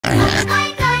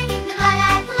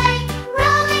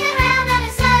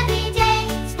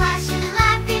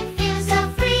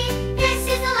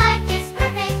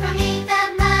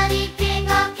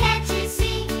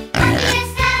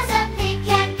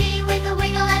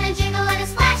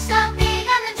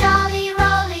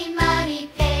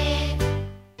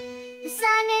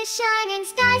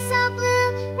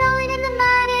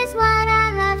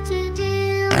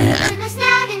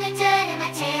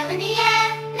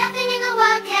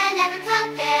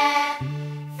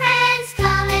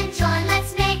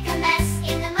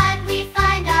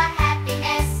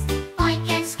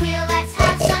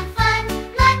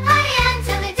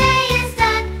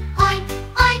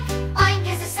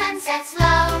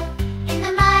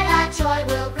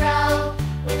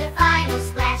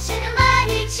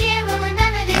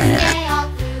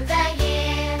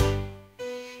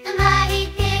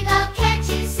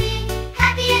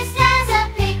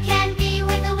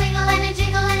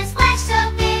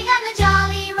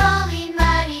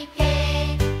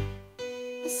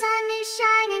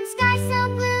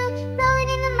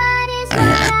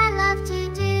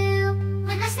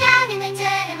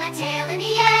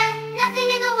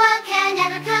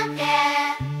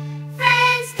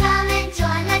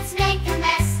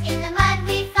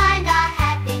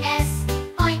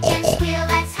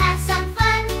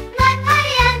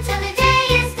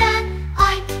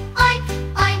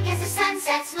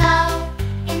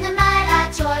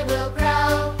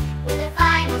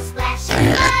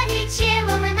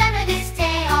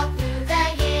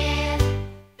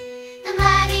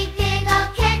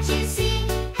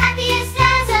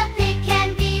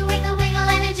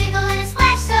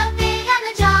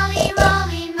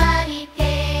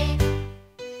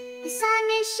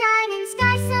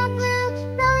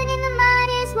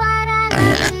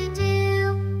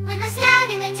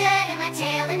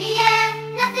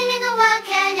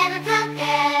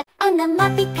the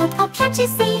muddy pit, oh can't you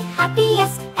see?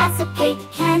 Happiest as a pig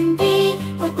can be,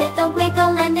 with a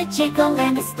wiggle and a jiggle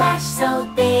and a splash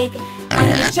so big. I'm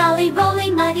the jolly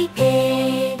rolling muddy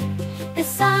pig. The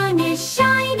sun is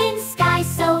shining, sky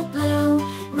so blue.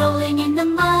 Rolling in the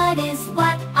mud is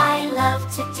what I love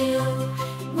to do.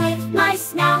 With my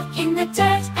snout in the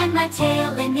dirt and my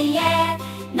tail in the air,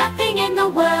 nothing in the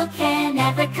world can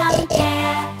ever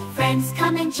compare. Friends,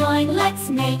 come and join, let's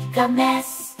make a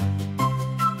mess.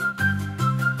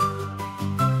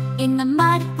 In the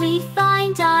mud we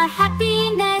find our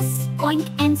happiness. Oink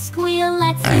and squeal,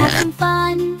 let's have some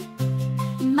fun.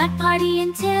 Mud party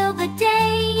until the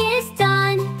day is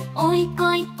done. Oink,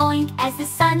 oink, oink as the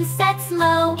sun sets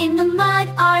low. In the mud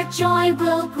our joy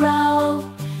will grow.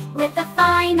 With a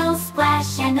final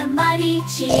splash and a muddy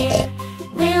cheer,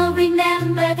 we'll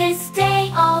remember this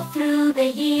day all through the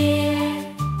year.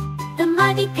 The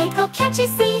muddy pig, oh can't you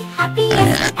see?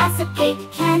 Happiest as a pig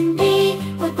can be,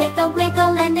 with a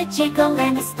wiggle and a jiggle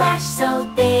and a splash so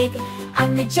big.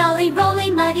 I'm the jolly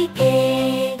rolling muddy pig.